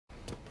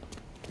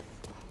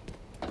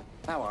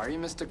How are you,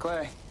 Mr.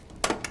 Clay?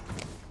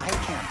 I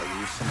can't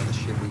believe some of the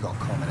shit we got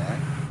coming out.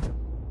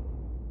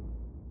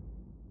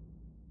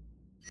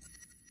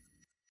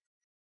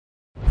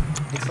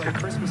 It's like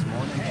Christmas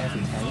morning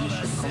every time the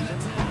shit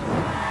comes in.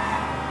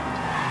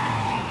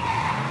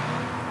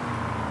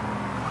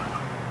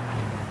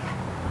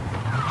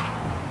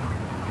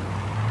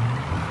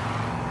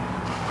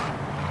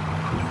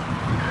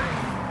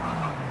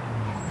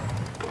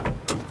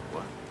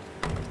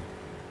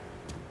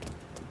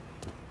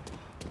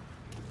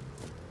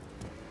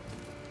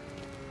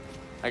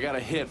 I got a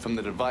hit from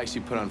the device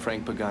you put on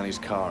Frank Pagani's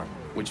car,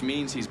 which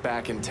means he's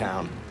back in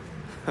town.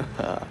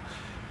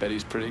 Bet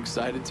he's pretty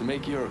excited to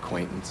make your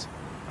acquaintance.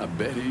 I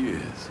bet he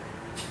is.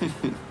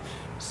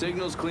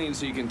 Signal's clean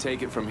so you can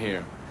take it from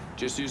here.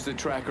 Just use the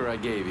tracker I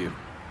gave you.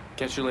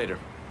 Catch you later.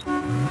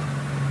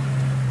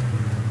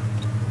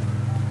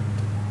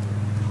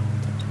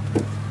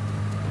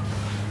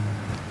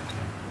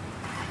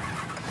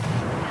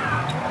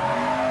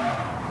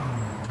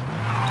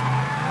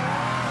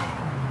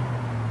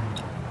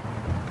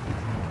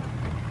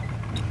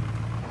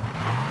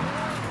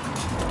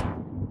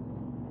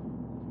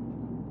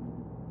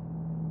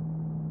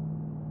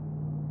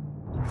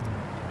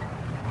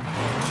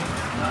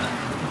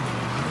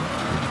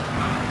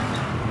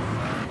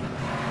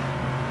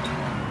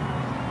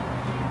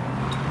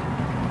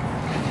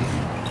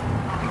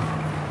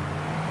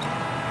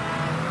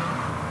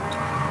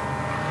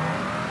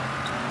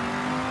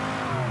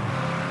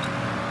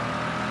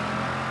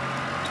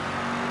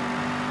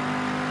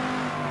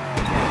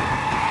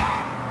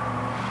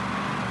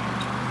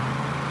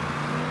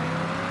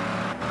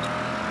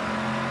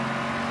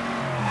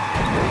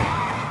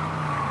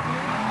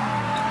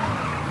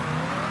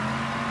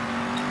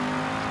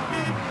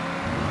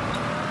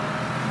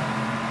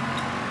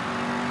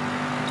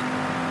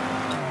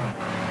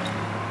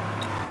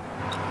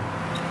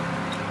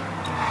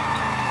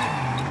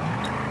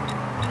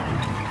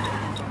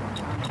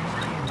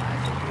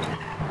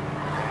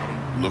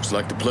 Looks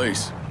like the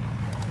place.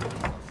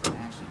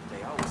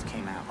 They always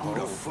came out. Who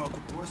the fuck?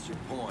 What's your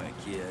point,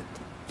 kid?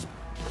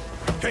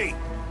 Hey,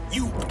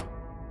 you!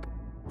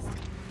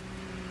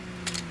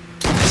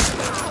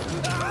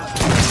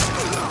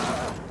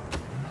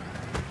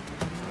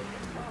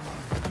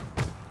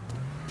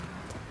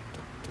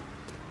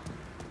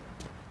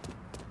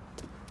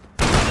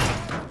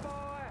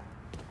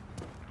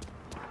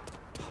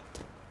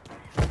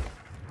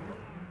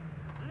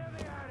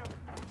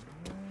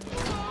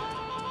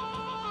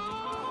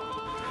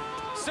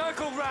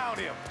 Circle round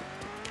him.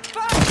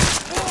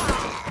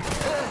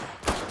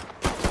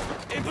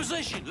 In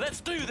position. Let's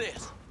do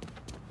this.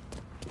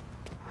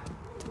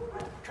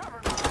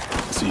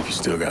 See if you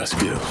still got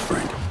skills,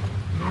 Frank.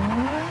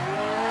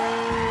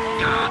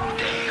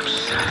 Goddamn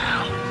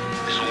Sal.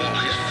 This all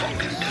his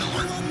fucking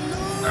doing.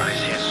 Got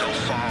his head so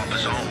far up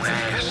his own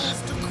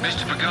ass.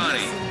 Mr.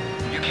 Pagani,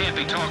 you can't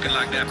be talking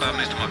like that about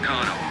Mr.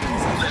 Meccano.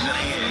 Listen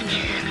here,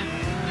 kid.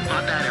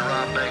 My daddy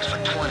robbed banks for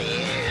 20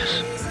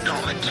 years.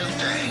 Taught me two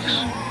things.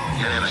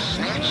 You never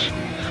snitch,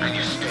 and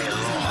you stay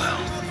loyal.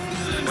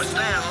 But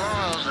staying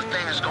loyal is the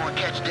thing that's gonna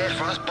catch dead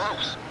for us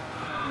both.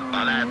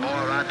 By that boy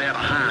right there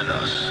behind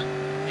us.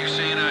 You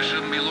saying I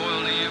shouldn't be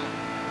loyal to you?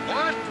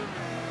 What?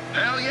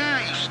 Hell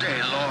yeah, you stay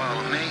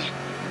loyal to me.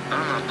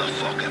 I'm not the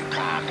fucking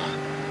problem.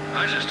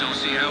 I just don't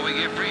see how we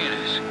get free of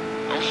this.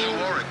 Don't you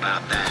worry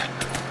about that.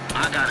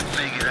 I got it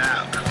figured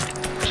out.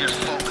 Just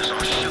focus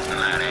on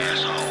shooting that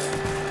asshole.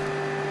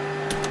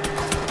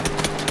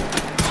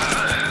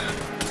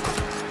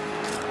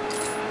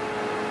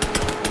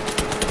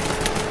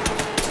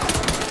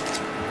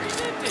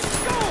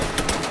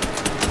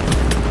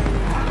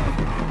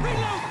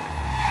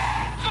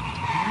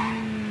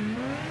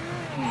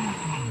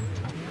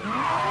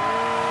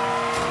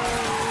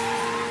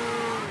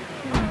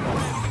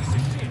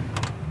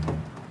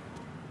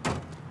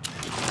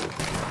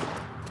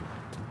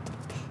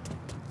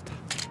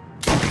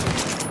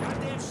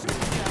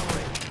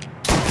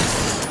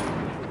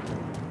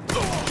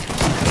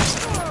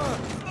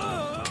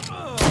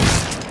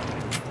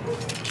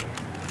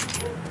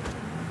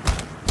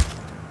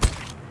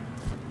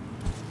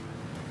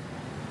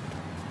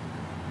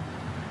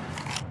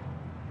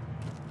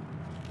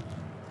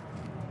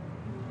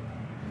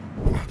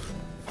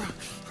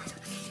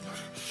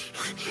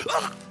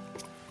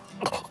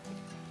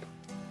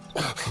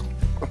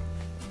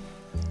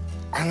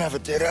 I never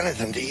did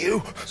anything to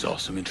you. Saw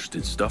some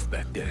interesting stuff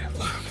back there.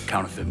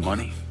 Counterfeit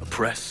money, a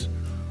press.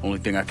 Only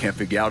thing I can't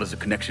figure out is a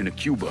connection to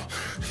Cuba.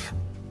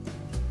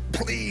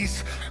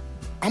 Please.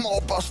 I'm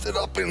all busted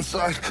up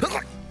inside.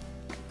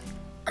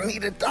 I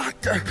need a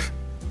doctor.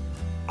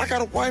 I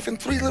got a wife and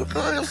 3 little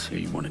girls. Yeah,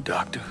 you want a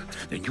doctor?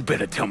 Then you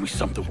better tell me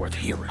something worth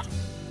hearing.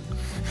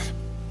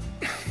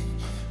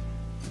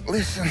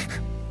 Listen,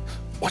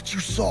 what you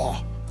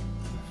saw.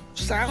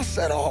 Sal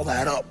set all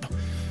that up.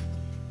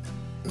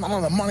 None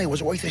of the money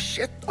was worth a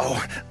shit, though.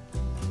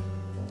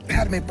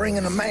 Had me bring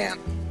in a man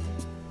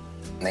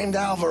named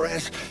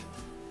Alvarez,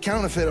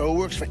 counterfeiter who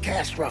works for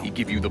Castro. He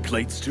give you the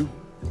plates, too?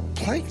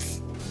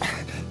 Plates?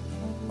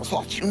 I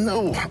thought you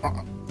knew.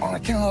 On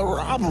account of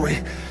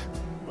robbery.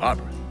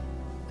 Robbery?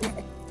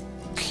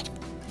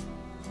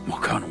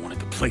 Marcano wanted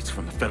the plates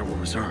from the Federal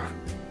Reserve.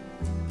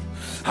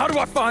 How do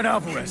I find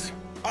Alvarez?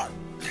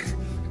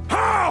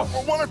 How?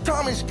 Well, one of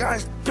Tommy's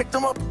guys picked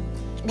him up.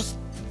 It was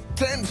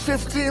 10,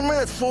 15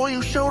 minutes before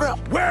you showed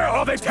up. Where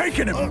are they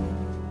taking him?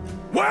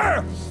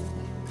 Where?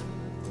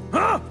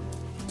 Huh?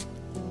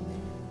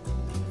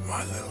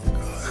 My little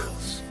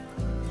girls.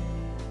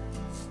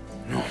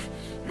 No.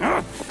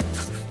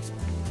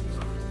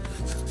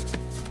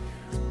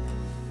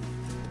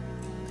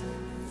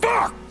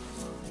 Fuck!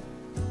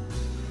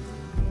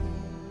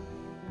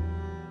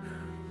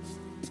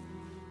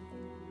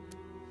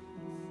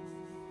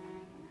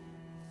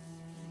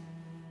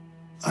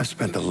 I've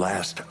spent the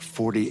last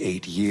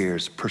 48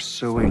 years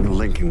pursuing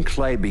Lincoln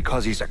Clay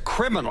because he's a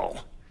criminal.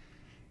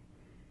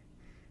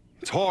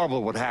 It's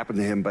horrible what happened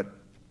to him, but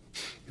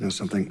you know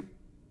something?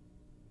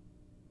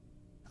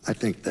 I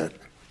think that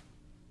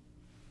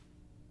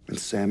when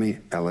Sammy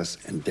Ellis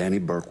and Danny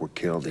Burke were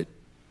killed, it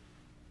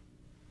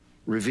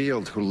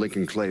revealed who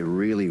Lincoln Clay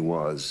really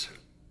was.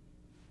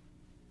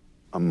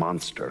 A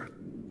monster.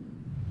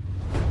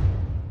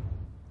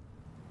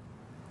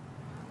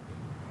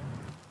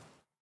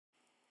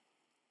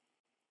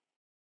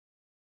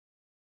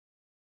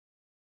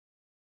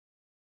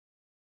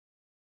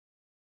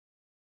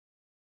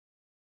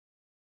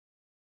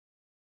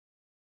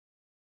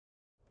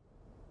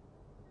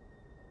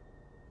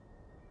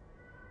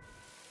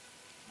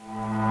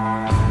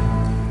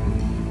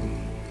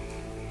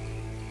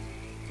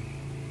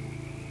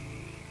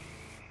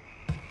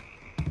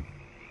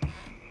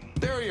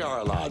 There you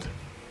are, lad.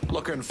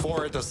 Looking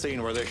forward to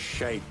seeing where this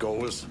shite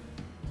goes.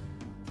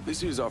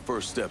 This is our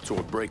first step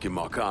toward breaking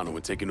Marcano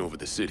and taking over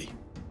the city.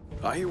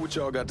 I hear what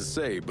y'all got to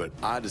say, but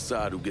I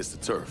decide who gets the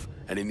turf.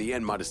 And in the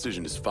end, my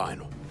decision is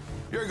final.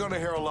 You're gonna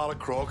hear a lot of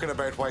croaking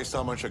about why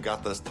someone should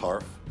get this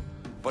turf.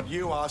 But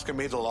you asking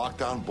me to lock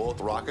down both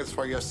rockets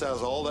for you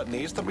says all that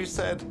needs to be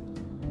said.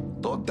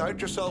 Don't doubt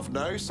yourself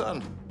now,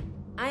 son.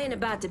 I ain't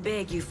about to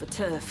beg you for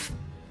turf.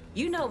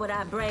 You know what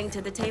I bring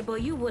to the table.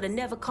 You would have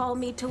never called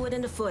me to it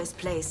in the first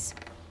place.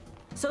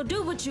 So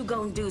do what you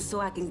gonna do so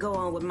I can go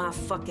on with my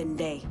fucking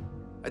day.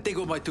 I think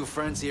what my two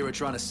friends here are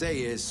trying to say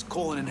is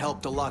calling in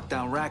help to lock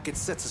down rackets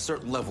sets a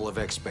certain level of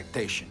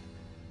expectation.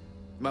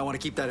 You might want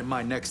to keep that in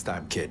mind next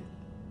time, kid.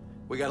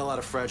 We got a lot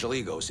of fragile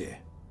egos here.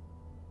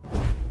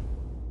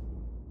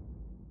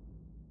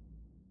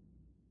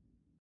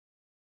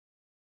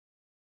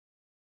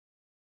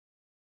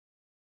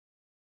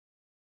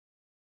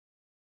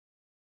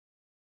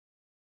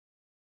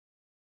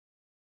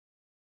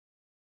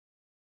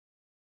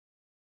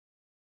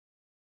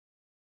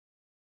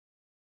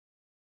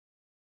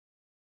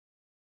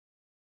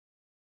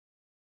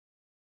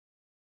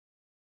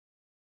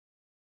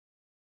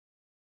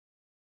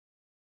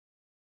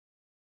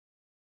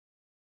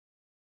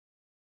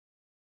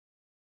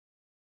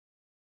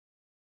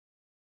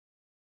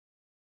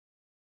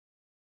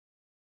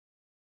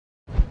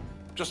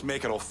 Just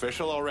make it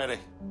official already.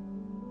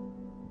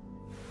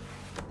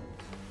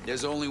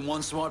 There's only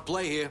one smart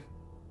play here,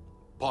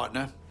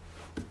 partner.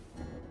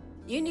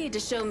 You need to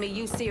show me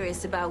you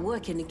serious about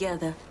working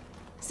together.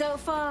 So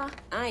far,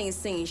 I ain't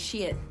seen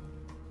shit.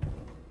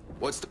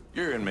 What's the...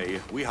 You and me,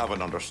 we have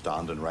an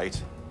understanding,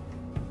 right?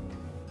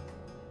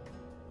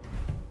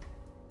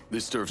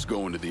 This turf's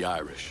going to the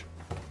Irish.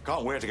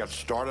 Can't wait to get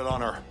started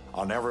on her,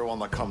 on everyone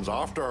that comes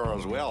after her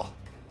as well.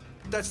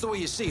 That's the way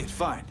you see it,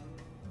 fine.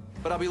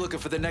 But I'll be looking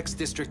for the next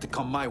district to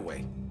come my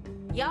way.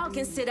 Y'all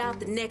can sit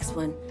out the next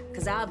one,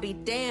 cause I'll be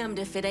damned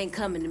if it ain't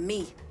coming to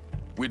me.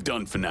 We're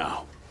done for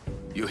now.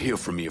 You'll hear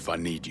from me if I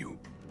need you.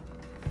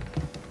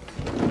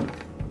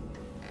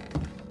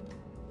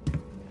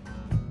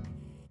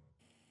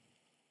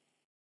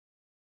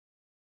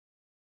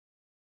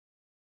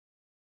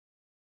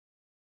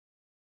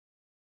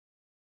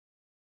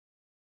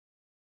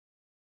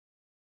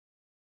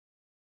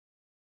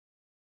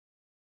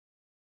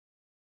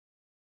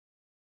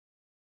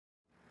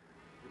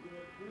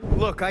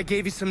 Look, I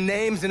gave you some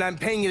names and I'm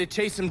paying you to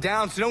chase them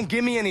down, so don't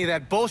give me any of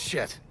that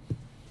bullshit.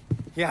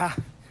 Yeah,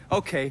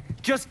 okay,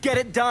 just get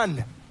it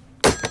done.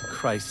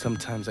 Christ,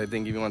 sometimes I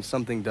think if you want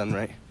something done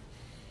right.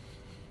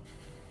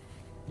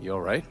 You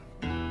all right?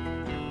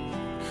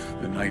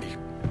 The night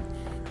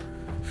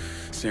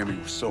Sammy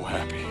was so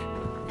happy.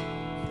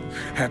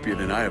 Happier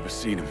than I ever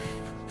seen him.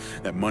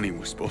 That money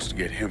was supposed to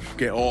get him,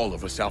 get all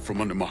of us out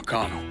from under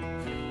Marcano.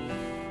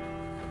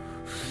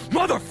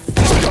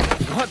 Motherfucker!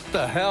 What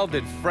the hell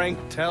did Frank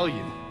tell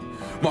you?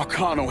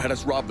 Marcano had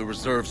us rob the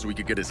reserve so he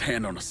could get his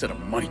hand on a set of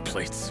money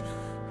plates.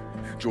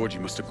 Georgie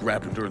must have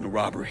grabbed him during the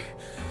robbery.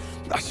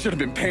 I should have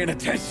been paying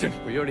attention.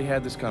 We already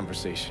had this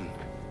conversation.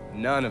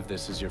 None of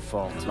this is your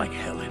fault. Like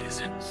hell it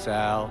isn't.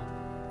 Sal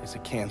is a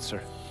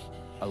cancer.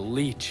 A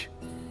leech.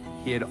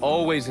 He had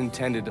always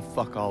intended to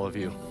fuck all of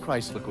you.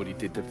 Christ, look what he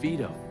did to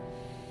Vito.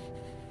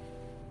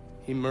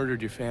 He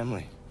murdered your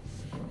family.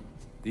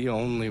 The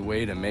only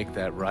way to make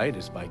that right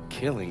is by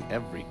killing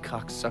every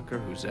cocksucker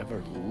who's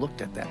ever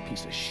looked at that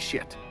piece of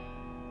shit.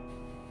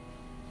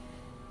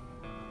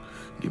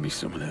 Give me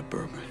some of that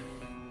bourbon.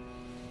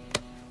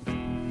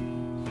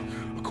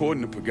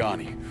 According to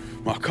Pagani,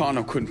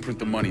 Marcano couldn't print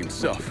the money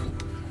himself,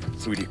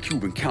 so he had a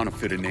Cuban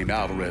counterfeiter named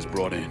Alvarez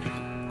brought in.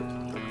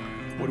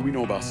 What do we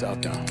know about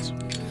South Downs?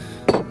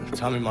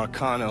 Tommy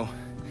Marcano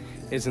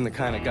isn't the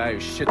kind of guy who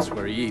shits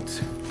where he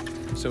eats,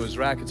 so his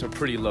rackets are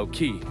pretty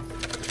low-key.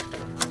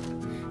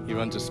 He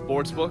runs a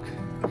sports book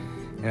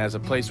and has a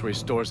place where he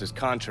stores his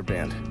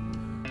contraband.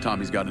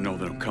 Tommy's got to know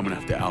that I'm coming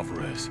after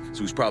Alvarez,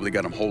 so he's probably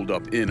got him holed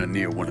up in or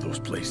near one of those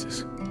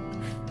places.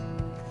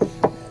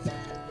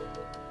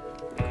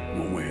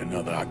 One way or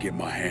another, I'll get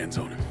my hands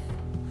on him.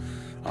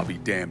 I'll be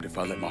damned if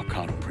I let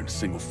Marcano print a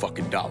single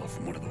fucking dollar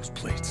from one of those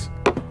plates.